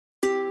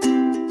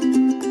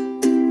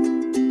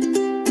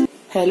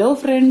Hello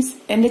friends,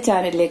 എന്റെ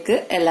ചാനലിലേക്ക്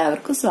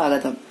എല്ലാവർക്കും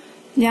സ്വാഗതം.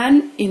 ഞാൻ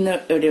ഇന്ന്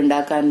ഇവിടെ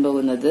ഉണ്ടാക്കാൻ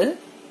പോകുന്നത്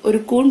ഒരു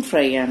കൂൺ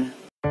ഫ്രൈ ആണ്.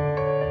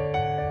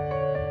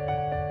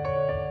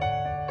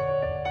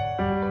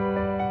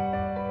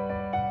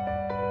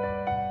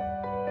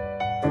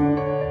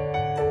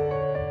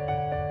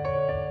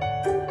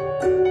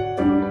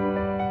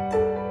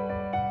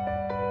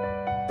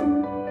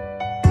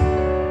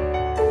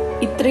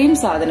 ഇത്രയും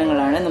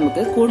സാധനങ്ങളാണ്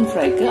നമുക്ക് കൂൺ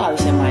ഫ്രൈക്ക്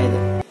ആവശ്യമായത്.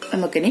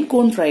 നമുക്കിനി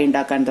കൂൺ ഫ്രൈ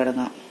ഉണ്ടാക്കാൻ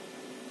തുടങ്ങാം.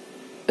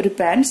 ഒരു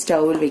പാൻ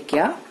സ്റ്റൗവിൽ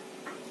വെക്കുക.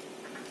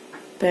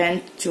 പാൻ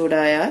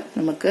ചൂടായാൽ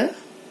നമുക്ക്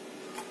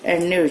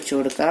എണ്ണ ഒഴിച്ചു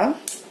കൊടുക്കാം.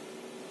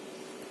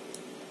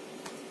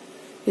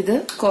 ഇത്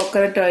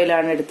കോക്കനട്ട്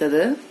ഓയിലാണ്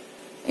എടുത്തത്.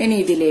 ഇനി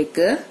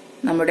ഇതിലേക്ക്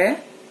നമ്മുടെ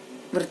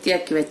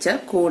വൃത്തിയാക്കി വെച്ച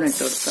കൂൺ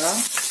ഇട്ട് കൊടുക്കാം.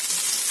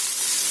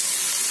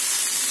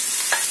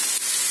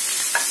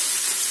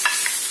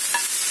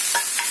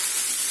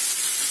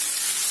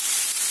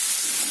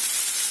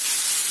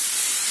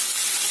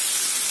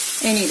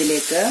 ഇനി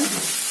ഇതിലേക്ക്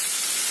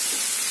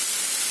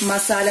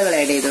മസാലകൾ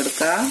ആഡ് ചെയ്ത്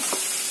കൊടുക്കാം.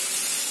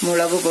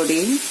 മുളക് പൊടി,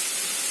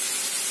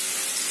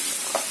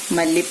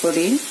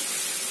 മല്ലിപ്പൊടി,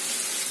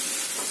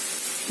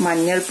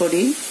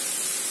 മഞ്ഞൾപ്പൊടി,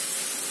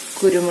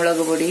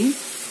 കുരുമുളക് പൊടി,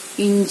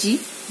 ഇഞ്ചി,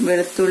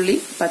 വെളുത്തുള്ളി,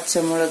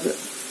 പച്ചമുളക്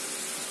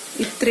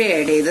ഇത്രയും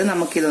ആഡ് ചെയ്ത്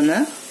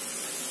നമുക്കിതൊന്ന്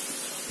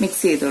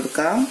മിക്സ് ചെയ്ത്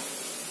കൊടുക്കാം.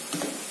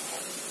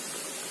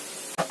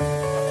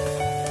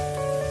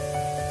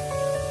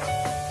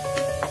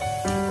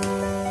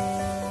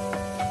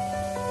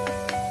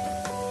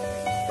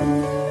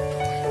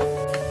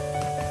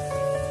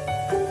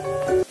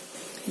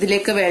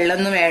 ഇതിലേക്ക്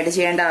വെള്ളമൊന്നും ആഡ്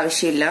ചെയ്യേണ്ട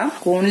ആവശ്യമില്ല.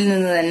 കൂണിൽ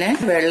നിന്ന് തന്നെ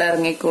വെള്ളം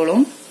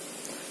ഇറങ്ങിക്കോളും.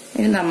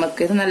 ഇനി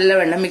നമുക്കിത്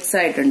നല്ലവണ്ണം മിക്സ്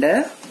ആയിട്ടുണ്ട്.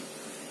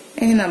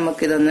 ഇനി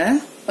നമുക്കിതൊന്ന്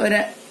ഒരു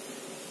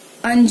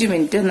 5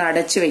 മിനിറ്റ് ഒന്ന്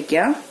അടച്ചു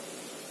വെക്കാം.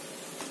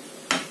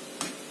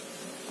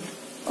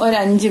 ഒരു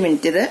 5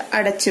 മിനിറ്റ് ഇത്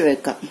അടച്ചു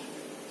വെക്കാം.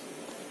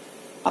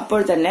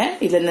 അപ്പോൾ തന്നെ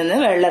ഇതിൽ നിന്ന്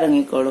വെള്ളം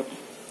ഇറങ്ങിക്കോളും.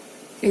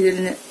 ഇതിൽ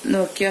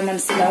നോക്കിയാൽ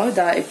മനസ്സിലാവും.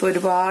 ഇപ്പൊ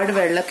ഒരുപാട്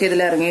വെള്ളമൊക്കെ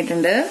ഇതിൽ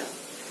ഇറങ്ങിയിട്ടുണ്ട്.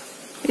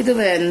 ഇത്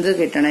വെന്ത്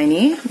കിട്ടണം.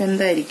 ഇനി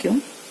വെന്തായിരിക്കും.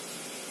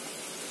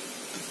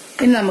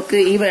 ഇനി നമുക്ക്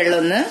ഈ വെള്ളം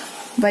ഒന്ന്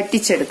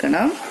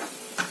വറ്റിച്ചെടുക്കണം.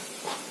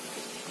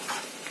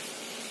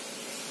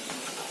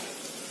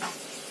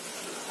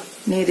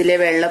 ഇനി ഇതിലെ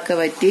വെള്ളമൊക്കെ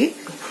വറ്റി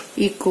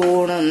ഈ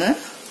കൂണൊന്ന്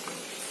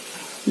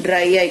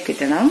ഡ്രൈ ആയി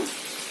കിട്ടണം.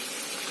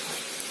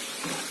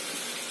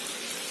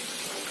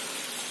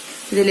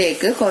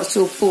 ഇതിലേക്ക് കുറച്ച്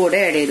ഉപ്പ്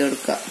കൂടെ ആഡ് ചെയ്ത്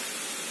കൊടുക്കാം.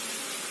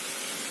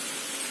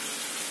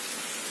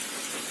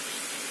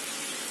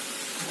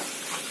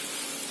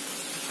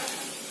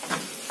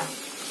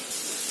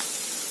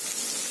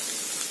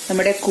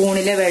 നമ്മുടെ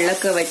കൂണിലെ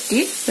വെള്ളമൊക്കെ വറ്റി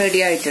റെഡി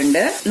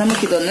ആയിട്ടുണ്ട്.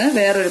 നമുക്കിതൊന്ന്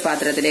വേറൊരു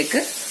പാത്രത്തിലേക്ക്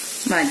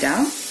മാറ്റാം.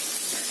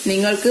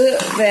 നിങ്ങൾക്ക്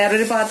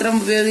വേറൊരു പാത്രം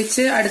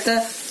ഉപയോഗിച്ച് അടുത്ത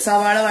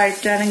സവാള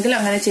വഴറ്റാണെങ്കിൽ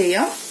അങ്ങനെ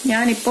ചെയ്യാം.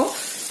 ഞാനിപ്പോ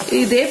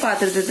ഇതേ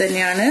പാത്രത്തിൽ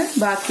തന്നെയാണ്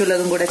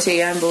ബാക്കിയുള്ളതും കൂടെ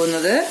ചെയ്യാൻ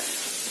പോകുന്നത്.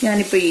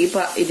 ഞാനിപ്പോ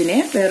ഇതിനെ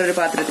വേറൊരു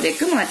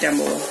പാത്രത്തിലേക്ക് മാറ്റാൻ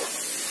പോവാം.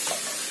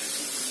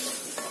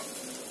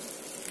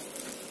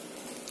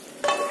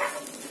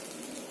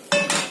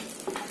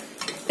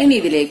 ഇനി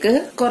ഇതിലേക്ക്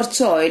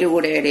കുറച്ച് ഓയിൽ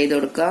കൂടെ ആഡ് ചെയ്ത്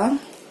കൊടുക്കാം.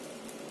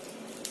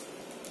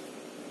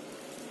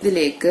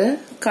 ഇതിലേക്ക്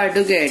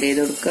കടുക് ആഡ് ചെയ്ത്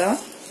കൊടുക്കാം.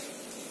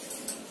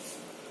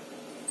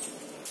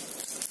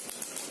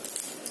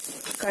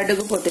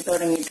 കടുക് പൊട്ടി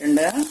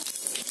തുടങ്ങിയിട്ടുണ്ട്.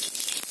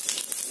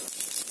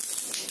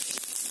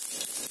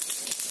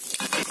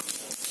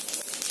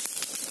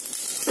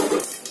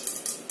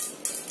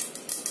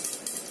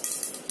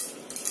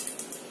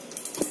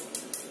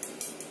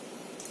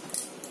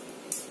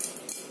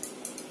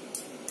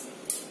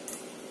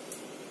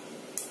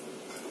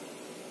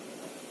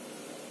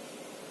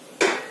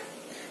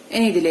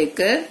 ഇനി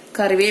ഇതിലേക്ക്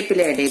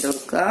കറിവേപ്പില ആഡ് ചെയ്ത്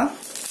കൊടുക്കുക.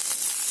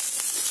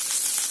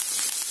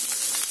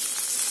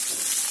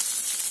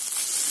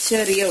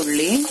 ചെറിയ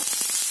ഉള്ളി,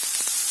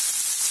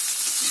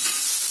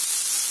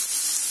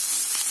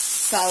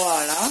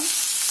 സവാള,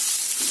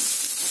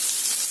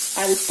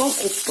 അല്പം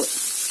ഉപ്പ്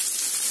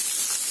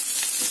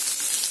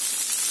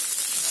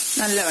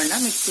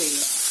നല്ലവണ്ണം മിക്സ്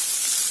ചെയ്യുക.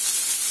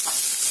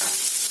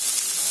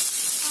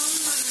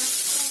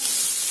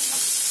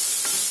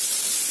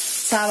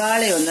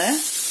 സവാളയൊന്ന്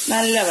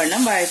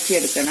നല്ലവണ്ണം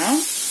വഴറ്റിയെടുക്കണം.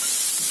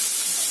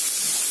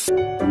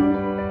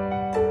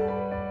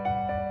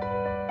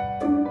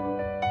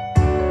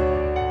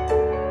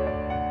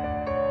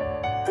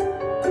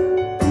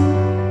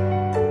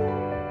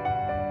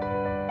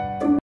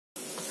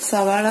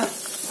 സവാള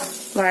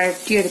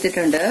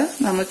വഴറ്റിയെടുത്തിട്ടുണ്ട്.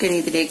 നമുക്കിനി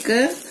ഇതിലേക്ക്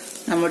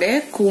നമ്മുടെ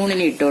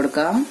കൂണിന് ഇട്ട്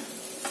കൊടുക്കാം.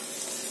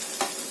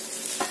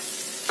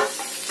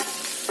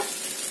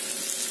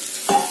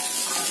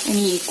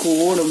 ഇനി ഈ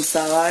കൂണും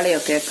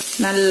സവാളയൊക്കെ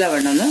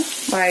നല്ലവണ്ണം ഒന്ന്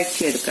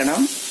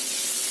വഴറ്റിയെടുക്കണം.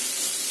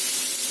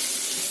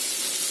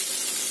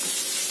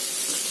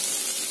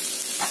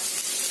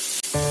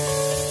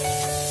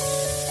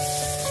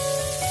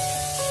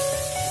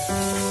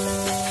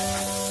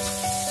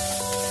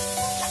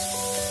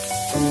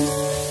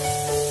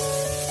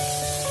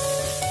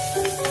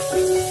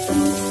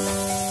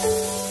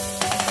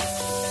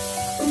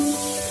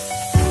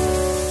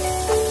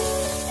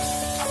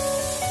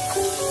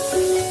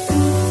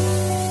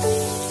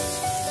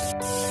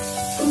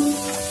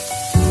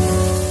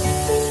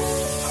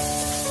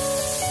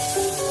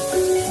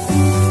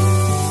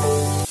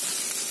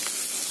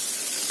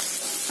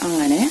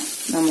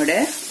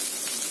 നമ്മുടെ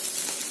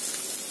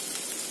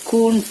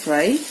കൂൺ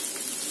ഫ്രൈ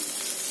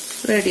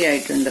റെഡി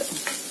ആയിട്ടുണ്ട്.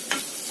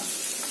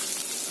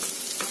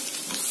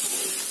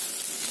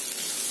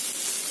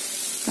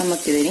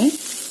 നമുക്കിതിനി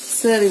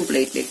സെർവിംഗ്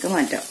പ്ലേറ്റിലേക്ക്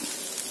മാറ്റാം.